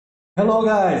Hello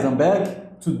guys, I'm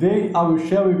back. Today I will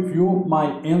share with you my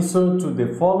answer to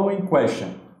the following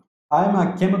question. I'm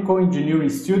a chemical engineering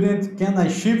student. Can I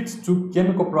shift to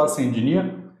chemical process engineer?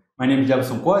 My name is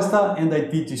Jeferson Costa and I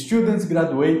teach students,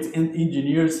 graduates and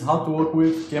engineers how to work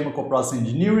with chemical process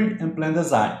engineering and plant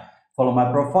design. Follow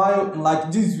my profile and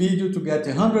like this video to get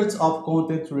hundreds of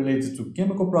content related to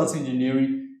chemical process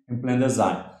engineering and plant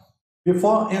design.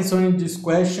 Before answering this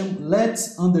question,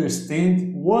 let's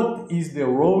understand what is the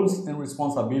roles and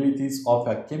responsibilities of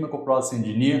a chemical process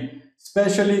engineer,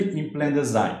 especially in plant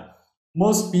design.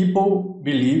 Most people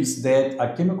believe that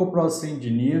a chemical process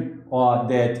engineer or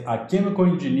that a chemical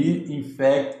engineer in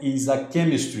fact is a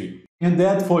chemistry, and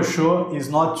that for sure is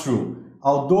not true.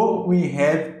 Although we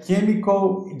have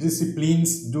chemical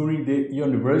disciplines during the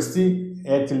university,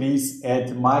 at least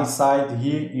at my side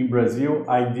here in Brazil,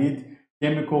 I did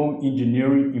chemical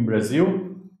engineering in Brazil.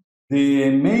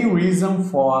 The main reason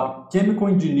for chemical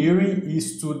engineering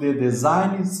is to the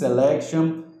design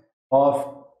selection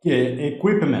of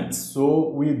equipment. So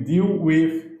we deal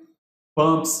with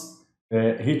pumps,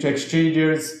 heat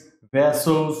exchangers,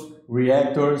 vessels,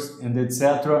 reactors, and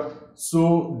etc.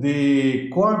 So the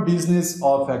core business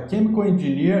of a chemical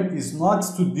engineer is not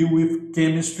to deal with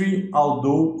chemistry,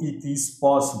 although it is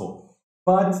possible,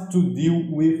 but to deal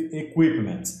with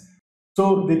equipment.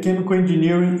 So the chemical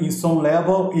engineering in some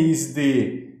level is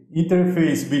the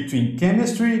interface between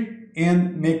chemistry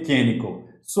and mechanical.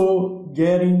 So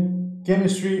getting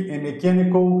chemistry and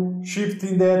mechanical,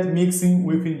 shifting that, mixing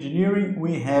with engineering,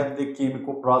 we have the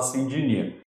chemical process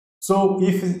engineer. So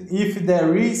if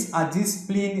there is a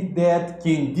discipline that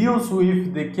can deal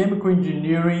with the chemical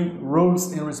engineering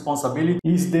roles and responsibilities,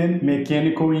 is the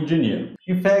mechanical engineer.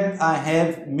 In fact, I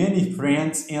have many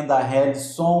friends and I had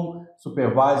some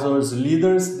supervisors,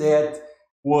 leaders that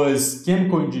was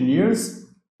chemical engineers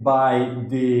by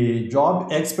the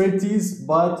job expertise,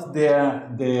 but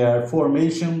their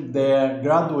formation, their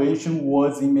graduation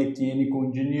was in mechanical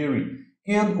engineering.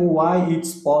 And why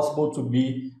it's possible to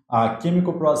be a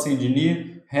chemical process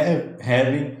engineer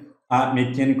having a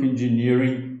mechanical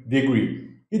engineering degree?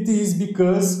 It is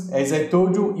because, as I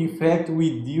told you, in fact,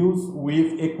 we deal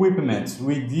with equipment.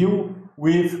 We deal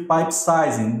with pipe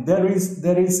sizing. There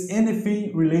is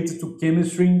anything related to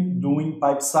chemistry doing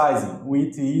pipe sizing,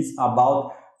 which is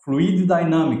about fluid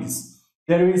dynamics.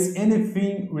 There is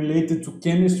anything related to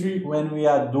chemistry when we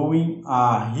are doing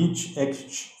a heat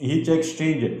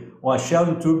exchanger or a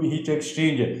shell tube heat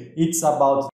exchanger. It's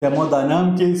about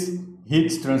thermodynamics,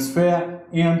 heat transfer,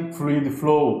 and fluid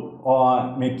flow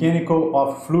or mechanical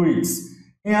of fluids.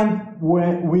 And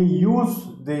when we use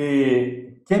the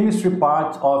chemistry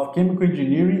part of chemical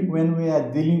engineering when we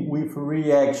are dealing with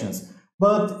reactions.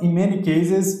 But in many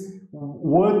cases,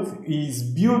 what is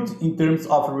built in terms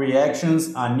of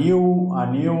reactions, a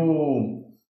new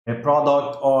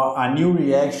product or a new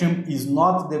reaction is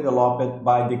not developed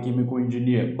by the chemical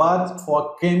engineer, but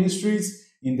for chemistries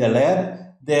in the lab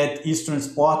that is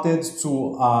transported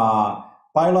to a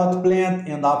pilot plant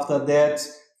and after that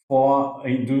for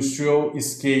industrial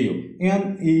scale,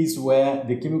 and is where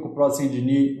the chemical process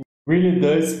engineer really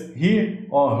does his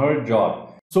or her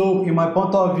job. So in my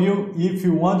point of view, if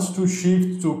you want to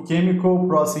shift to chemical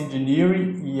process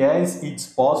engineering, yes, it's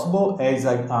possible as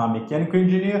a mechanical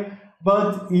engineer,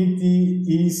 but it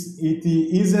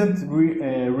isn't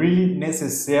really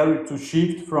necessary to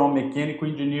shift from mechanical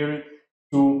engineering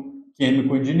to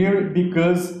chemical engineering,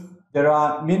 because there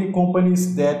are many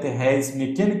companies that has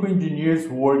mechanical engineers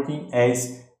working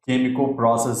as chemical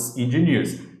process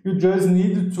engineers. You just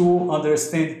need to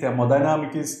understand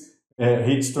thermodynamics,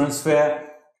 heat transfer,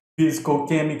 physical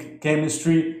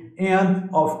chemistry, and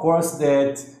of course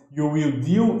that you will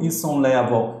deal in some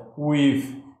level with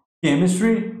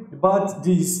chemistry, but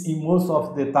this in most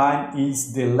of the time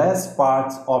is the last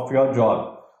part of your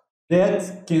job.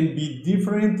 That can be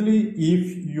differently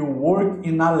if you work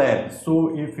in a lab.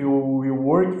 So if you will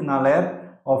work in a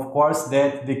lab, of course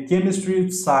that the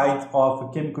chemistry side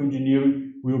of chemical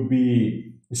engineering will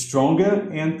be stronger,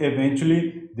 and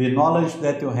eventually the knowledge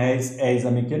that you have as a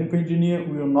mechanical engineer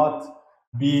will not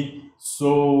be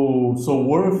so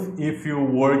worth if you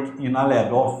work in a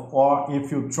lab or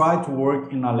if you try to work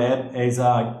in a lab as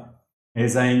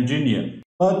an engineer.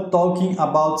 But talking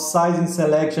about sizing,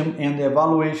 selection and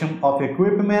evaluation of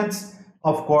equipment,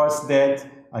 of course that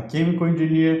a chemical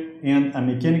engineer and a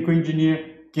mechanical engineer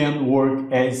can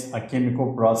work as a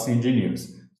chemical process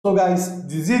engineers. So guys,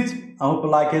 this is it. I hope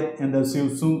you like it and I'll see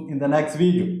you soon in the next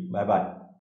video. Bye bye.